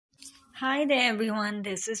Hi there, everyone.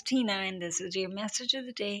 This is Tina, and this is your message of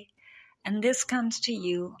the day. And this comes to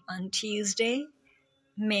you on Tuesday,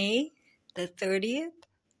 May the 30th,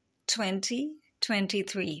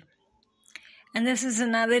 2023. And this is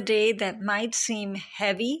another day that might seem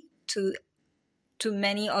heavy to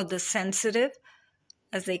many of the sensitive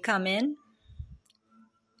as they come in.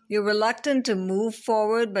 You're reluctant to move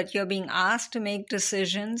forward, but you're being asked to make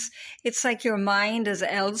decisions. It's like your mind is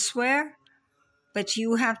elsewhere, but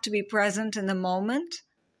you have to be present in the moment.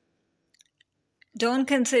 Don't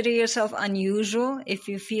consider yourself unusual if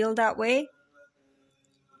you feel that way.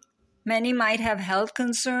 Many might have health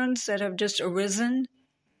concerns that have just arisen.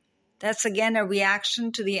 That's again a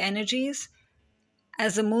reaction to the energies.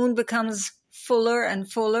 As the moon becomes fuller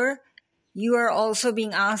and fuller, you are also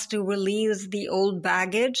being asked to release the old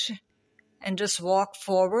baggage and just walk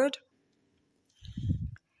forward.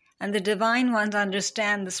 And the divine ones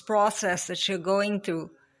understand this process that you're going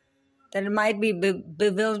through, that it might be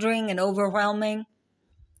bewildering and overwhelming,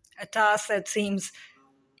 a task that seems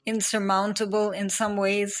insurmountable in some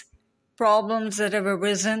ways, problems that have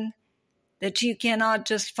arisen that you cannot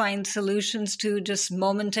just find solutions to just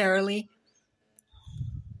momentarily.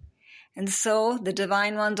 And so the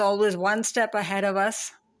divine one's always one step ahead of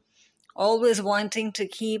us, always wanting to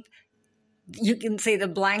keep, you can say, the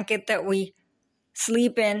blanket that we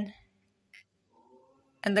sleep in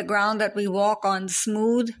and the ground that we walk on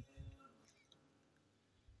smooth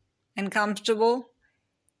and comfortable.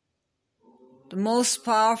 The most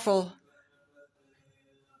powerful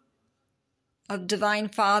of Divine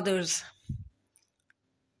Father's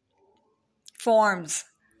forms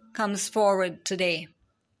comes forward today.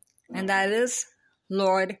 And that is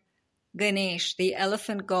Lord Ganesh, the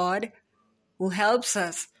elephant god, who helps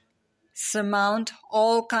us surmount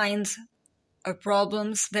all kinds of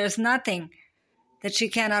problems. There's nothing that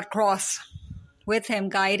you cannot cross with him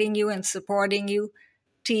guiding you and supporting you,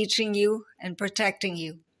 teaching you and protecting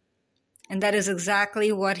you. And that is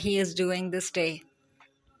exactly what he is doing this day.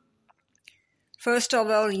 First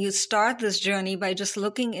of all, you start this journey by just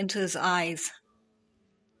looking into his eyes.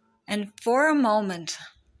 And for a moment,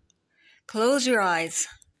 close your eyes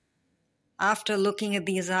after looking at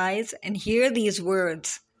these eyes and hear these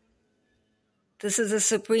words. This is a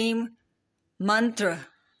supreme mantra,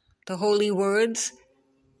 the holy words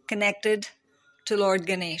connected to Lord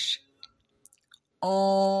Ganesh.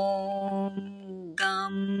 Om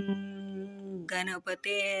Gam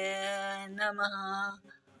Ganapate Namaha.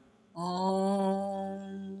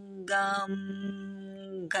 Om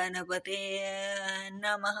Gam Ganapate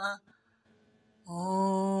Namaha.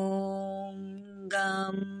 Om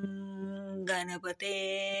Gam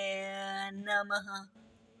Ganapate Namaha.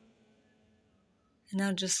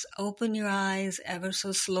 Now just open your eyes ever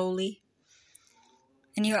so slowly,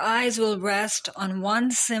 and your eyes will rest on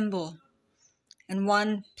one symbol and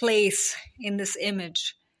one place in this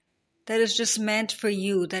image that is just meant for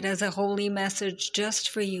you, that has a holy message just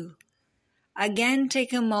for you. Again,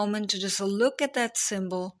 take a moment to just look at that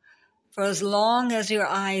symbol for as long as your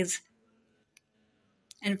eyes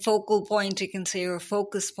and focal point, you can say, or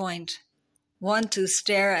focus point, want to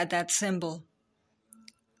stare at that symbol.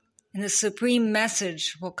 And the supreme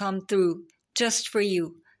message will come through just for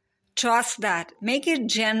you. Trust that. Make it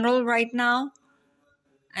general right now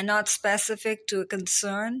and not specific to a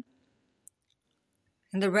concern.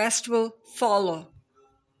 And the rest will follow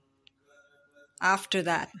after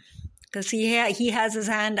that. Because he has his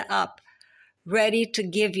hand up, ready to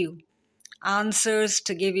give you answers,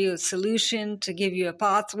 to give you a solution, to give you a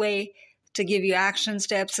pathway, to give you action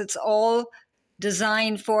steps. It's all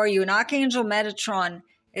designed for you. And Archangel Metatron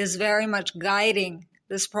is very much guiding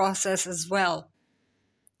this process as well.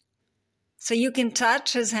 So you can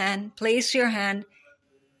touch his hand, place your hand,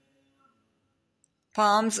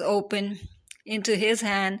 palms open into his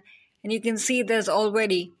hand, and you can see there's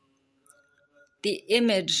already the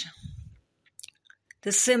image,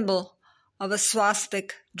 the symbol of a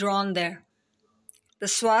swastika drawn there. The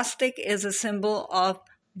swastika is a symbol of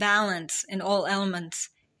balance in all elements,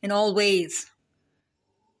 in all ways.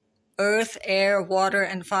 Earth, air, water,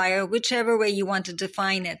 and fire, whichever way you want to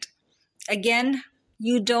define it. Again,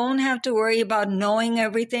 you don't have to worry about knowing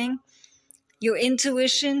everything. Your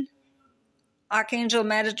intuition, Archangel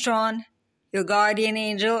Metatron, your guardian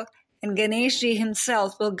angel, and Ganeshji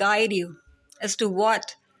himself will guide you as to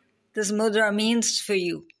what this mudra means for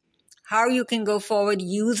you, how you can go forward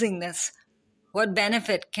using this, what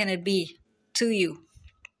benefit can it be to you.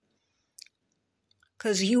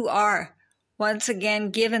 Because you are once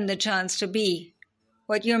again given the chance to be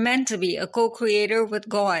what you're meant to be, a co-creator with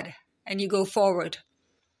God, and you go forward.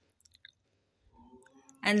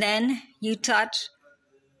 And then you touch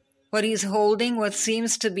what he's holding, what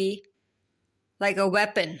seems to be like a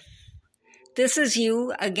weapon. This is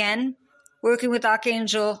you, again, working with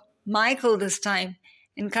Archangel Michael this time,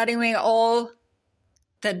 and cutting away all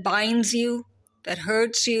that binds you, that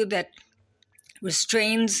hurts you, that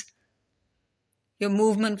restrains your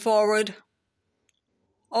movement forward.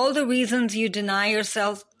 All the reasons you deny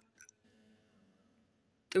yourself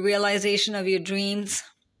the realization of your dreams,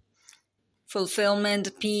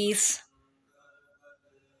 fulfillment, peace,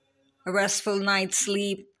 a restful night's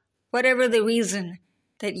sleep, whatever the reason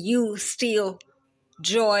that you steal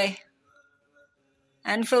joy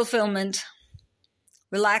and fulfillment,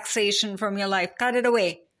 relaxation from your life, cut it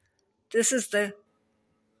away. This is the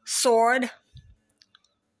sword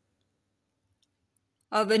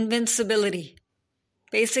of invincibility.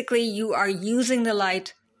 Basically, you are using the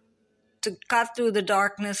light to cut through the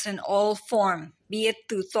darkness in all form, be it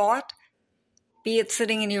through thought, be it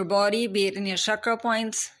sitting in your body, be it in your chakra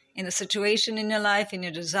points, in a situation in your life, in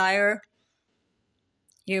your desire,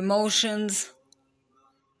 your emotions,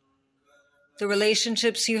 the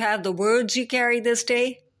relationships you have, the words you carry this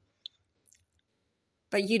day.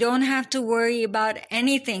 But you don't have to worry about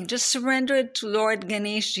anything. Just surrender it to Lord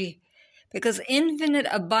Ganeshji, because infinite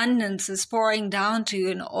abundance is pouring down to you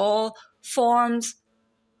in all forms,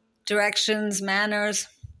 directions, manners.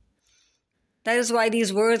 That is why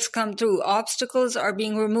these words come through. Obstacles are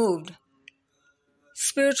being removed.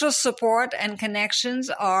 Spiritual support and connections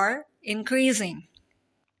are increasing.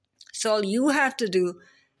 So all you have to do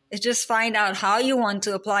is just find out how you want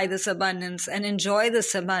to apply this abundance and enjoy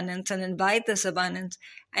this abundance and invite this abundance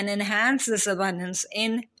and enhance this abundance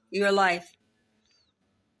in your life.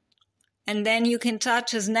 And then you can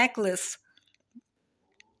touch his necklace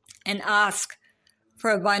and ask for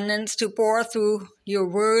abundance to pour through your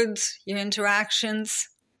words, your interactions,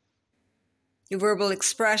 your verbal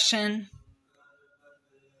expression,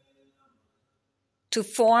 to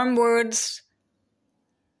form words,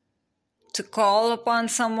 to call upon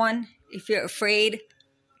someone if you're afraid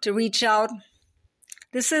to reach out.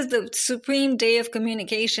 This is the supreme day of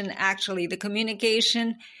communication, actually. The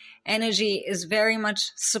communication energy is very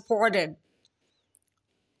much supported.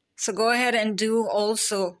 So go ahead and do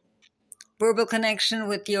also verbal connection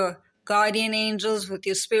with your guardian angels, with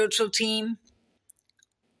your spiritual team,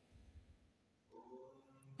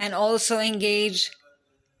 and also engage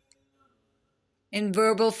in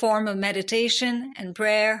verbal form of meditation and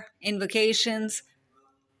prayer, invocations.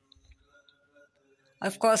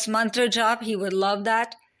 Of course, mantra jap, he would love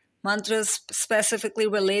that. Mantras specifically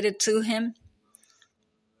related to him.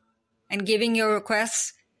 And giving your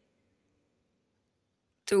requests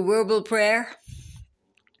through verbal prayer.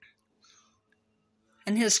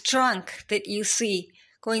 And his trunk that you see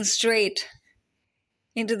going straight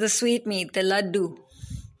into the sweetmeat, the laddu,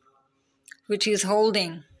 which he's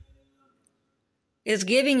holding, is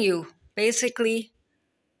giving you basically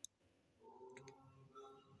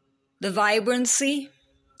the vibrancy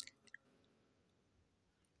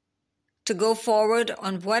to go forward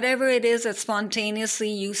on whatever it is that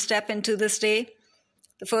spontaneously you step into this day.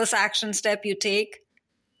 The first action step you take,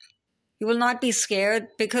 you will not be scared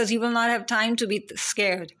because you will not have time to be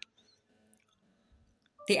scared.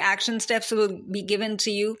 The action steps will be given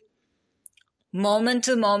to you moment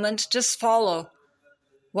to moment. Just follow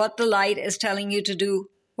what the light is telling you to do,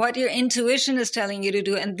 what your intuition is telling you to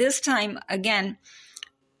do. And this time, again,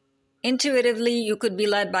 intuitively, you could be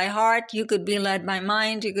led by heart, you could be led by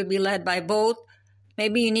mind, you could be led by both.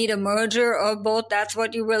 Maybe you need a merger of both. That's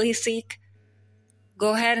what you really seek.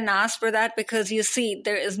 Go ahead and ask for that, because you see,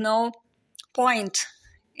 there is no point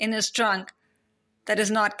in his trunk that is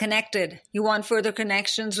not connected. You want further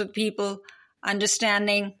connections with people,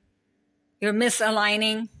 understanding you're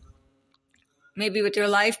misaligning, maybe with your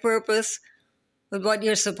life purpose, with what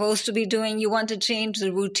you're supposed to be doing. You want to change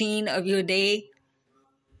the routine of your day.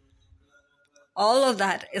 All of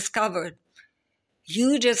that is covered.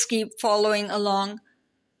 You just keep following along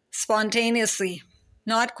spontaneously,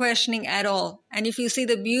 not questioning at all. And if you see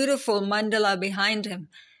the beautiful mandala behind him,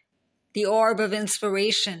 the orb of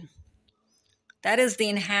inspiration, that is the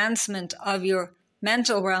enhancement of your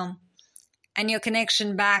mental realm and your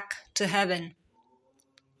connection back to heaven,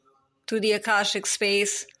 through the Akashic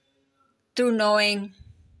space, through knowing,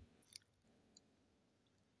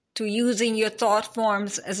 to using your thought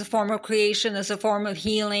forms as a form of creation, as a form of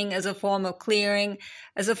healing, as a form of clearing,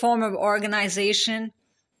 as a form of organization,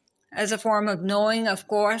 as a form of knowing, of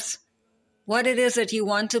course, what it is that you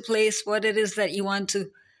want to place, what it is that you want to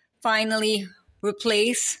finally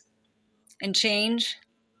replace and change.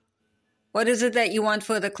 What is it that you want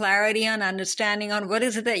further clarity on, understanding on? What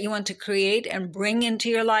is it that you want to create and bring into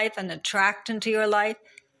your life and attract into your life?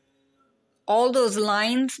 all those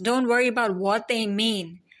lines, don't worry about what they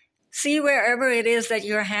mean. See wherever it is that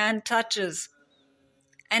your hand touches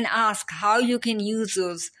and ask how you can use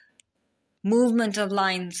those movement of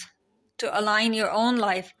lines to align your own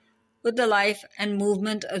life with the life and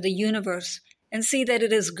movement of the universe. And see that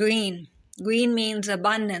it is green. Green means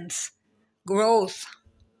abundance, growth,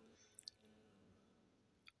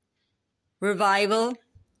 revival,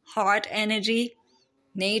 heart energy,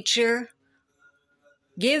 nature.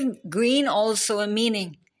 Give green also a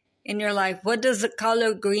meaning in your life. What does the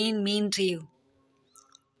color green mean to you?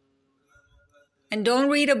 And don't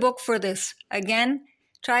read a book for this. Again,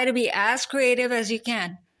 try to be as creative as you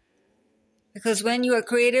can. Because when you are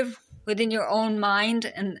creative within your own mind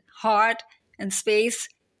and heart and space,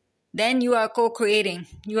 then you are co-creating.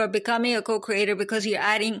 You are becoming a co-creator because you're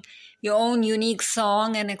adding your own unique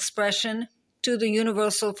song and expression to the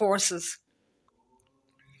universal forces.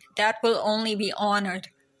 That will only be honored.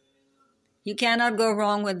 You cannot go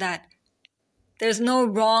wrong with that. There's no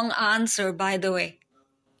wrong answer, by the way.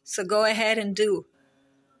 So go ahead and do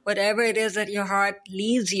whatever it is that your heart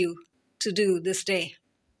leads you to do this day.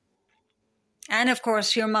 And of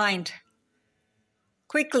course, your mind.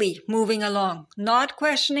 Quickly moving along, not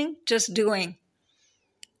questioning, just doing.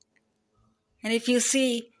 And if you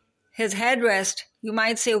see his headrest, you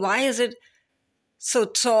might say, why is it so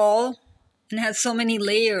tall and has so many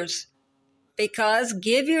layers? Because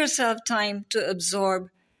give yourself time to absorb.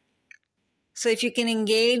 So if you can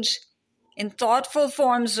engage in thoughtful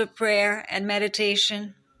forms of prayer and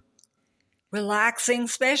meditation, relaxing,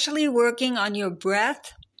 especially working on your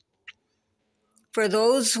breath. For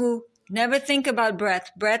those who never think about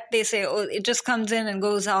breath, they say, oh, it just comes in and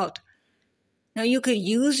goes out. Now you could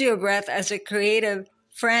use your breath as a creative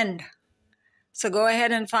friend. So go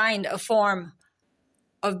ahead and find a form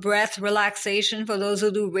of breath relaxation. For those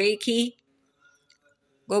who do Reiki,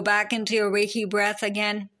 go back into your Reiki breath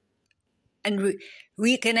again and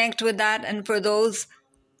reconnect with that. And for those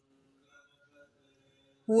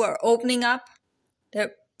who are opening up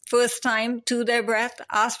their first time to their breath,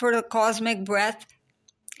 ask for the cosmic breath,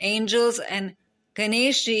 angels and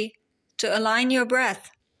Ganesh to align your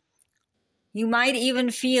breath. You might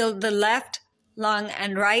even feel the left lung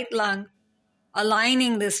and right lung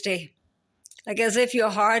aligning this day, like as if your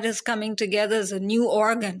heart is coming together as a new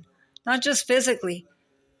organ, not just physically,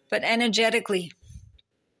 but energetically.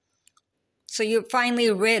 So you're finally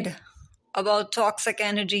rid of all toxic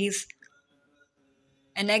energies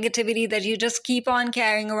and negativity that you just keep on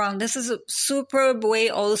carrying around. This is a superb way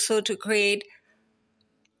also to create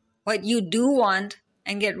what you do want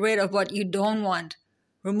and get rid of what you don't want.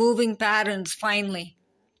 Removing patterns finally.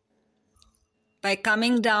 By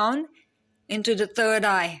coming down into the third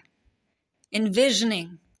eye.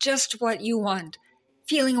 Envisioning just what you want.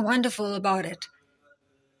 Feeling wonderful about it.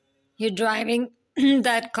 You're driving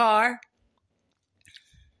that car.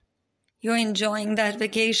 You're enjoying that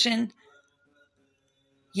vacation.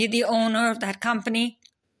 You're the owner of that company.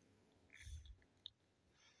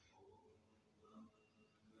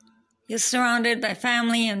 You're surrounded by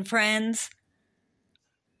family and friends.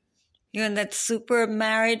 You're in that superb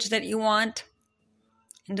marriage that you want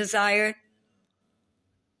and desire.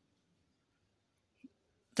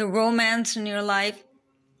 The romance in your life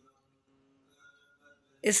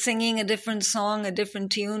is singing a different song, a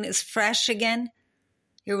different tune, is fresh again.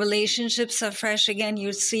 Your relationships are fresh again.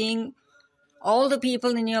 You're seeing all the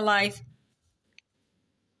people in your life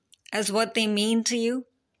as what they mean to you,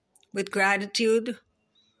 with gratitude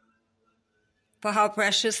for how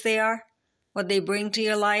precious they are, what they bring to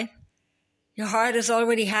your life. Your heart is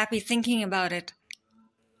already happy thinking about it.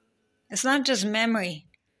 It's not just memory.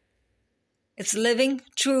 It's living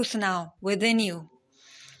truth now within you.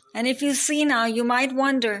 And if you see now, you might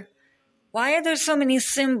wonder, why are there so many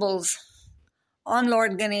symbols on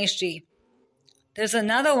Lord Ganesh? There's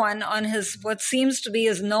another one on his, what seems to be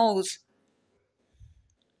his nose.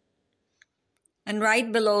 And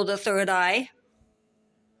right below the third eye.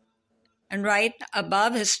 And right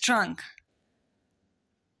above his trunk.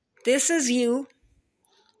 This is you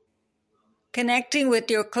connecting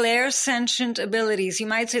with your clairsentient abilities. You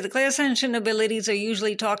might say the clairsentient abilities are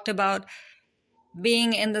usually talked about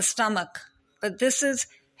being in the stomach. But this is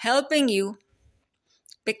helping you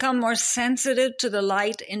become more sensitive to the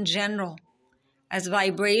light in general. As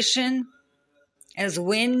vibration, as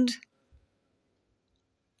wind,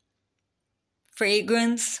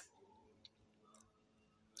 fragrance,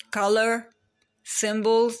 color,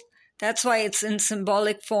 symbols. That's why it's in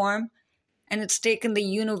symbolic form. And it's taken the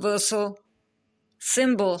universal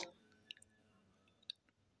symbol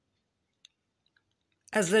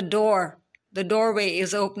as the door the doorway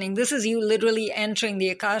is opening. This is you literally entering the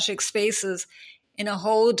Akashic spaces in a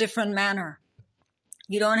whole different manner.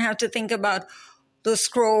 You don't have to think about those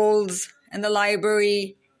scrolls and the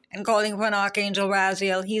library and calling upon Archangel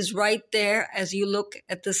Raziel. He's right there as you look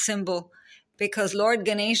at the symbol, because Lord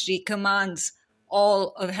Ganeshji commands all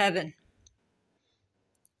of heaven.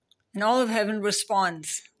 And all of heaven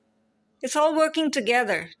responds. It's all working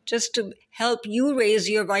together just to help you raise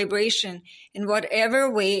your vibration in whatever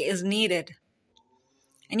way is needed.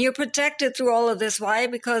 And you're protected through all of this. Why?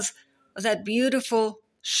 Because of that beautiful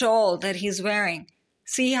shawl that he's wearing.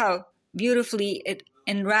 See how beautifully it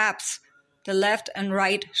enwraps the left and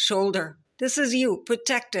right shoulder. This is you,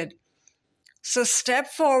 protected. So step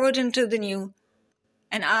forward into the new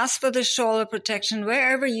and ask for the shawl of protection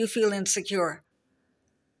wherever you feel insecure.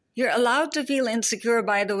 You're allowed to feel insecure,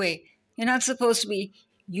 by the way. You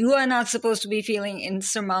are not supposed to be feeling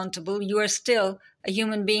insurmountable. You are still a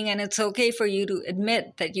human being, and it's okay for you to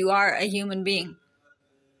admit that you are a human being.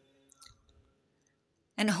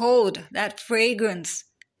 And hold that fragrance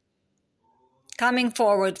coming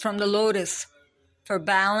forward from the lotus for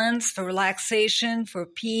balance, for relaxation, for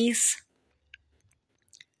peace,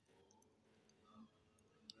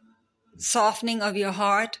 softening of your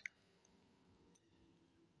heart,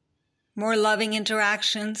 more loving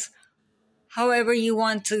interactions. However you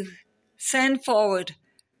want to send forward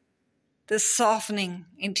this softening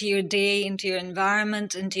into your day, into your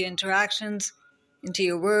environment, into your interactions, into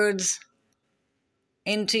your words,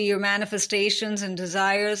 into your manifestations and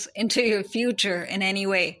desires, into your future in any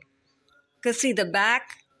way. Because see, the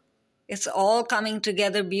back, it's all coming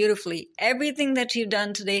together beautifully. Everything that you've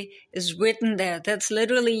done today is written there. That's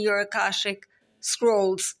literally your Akashic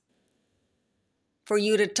scrolls for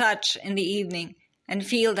you to touch in the evening and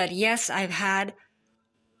feel that, yes, I've had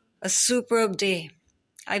a superb day.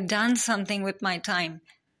 I've done something with my time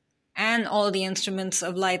and all the instruments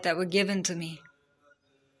of light that were given to me.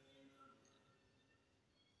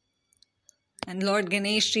 And Lord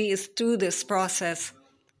Ganeshji is through this process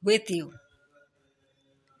with you.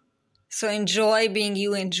 So enjoy being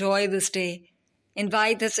you, enjoy this day.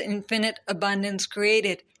 Invite this infinite abundance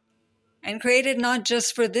created. And created not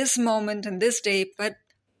just for this moment and this day, but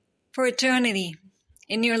for eternity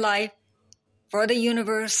in your life, for the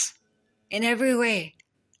universe, in every way.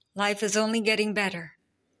 Life is only getting better.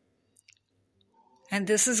 And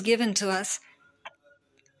this is given to us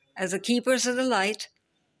as the Keepers of the Light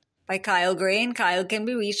by Kyle Gray, and Kyle can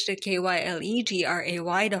be reached at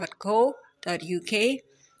kylegray.co.uk,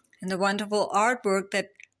 and the wonderful artwork that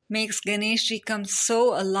makes Ganeshji come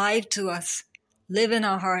so alive to us, live in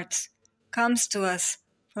our hearts, comes to us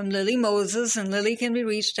from Lily Moses, and Lily can be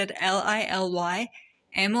reached at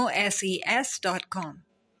lilymoses.com.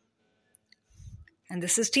 And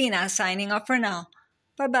this is Tina signing off for now.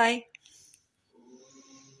 Bye-bye.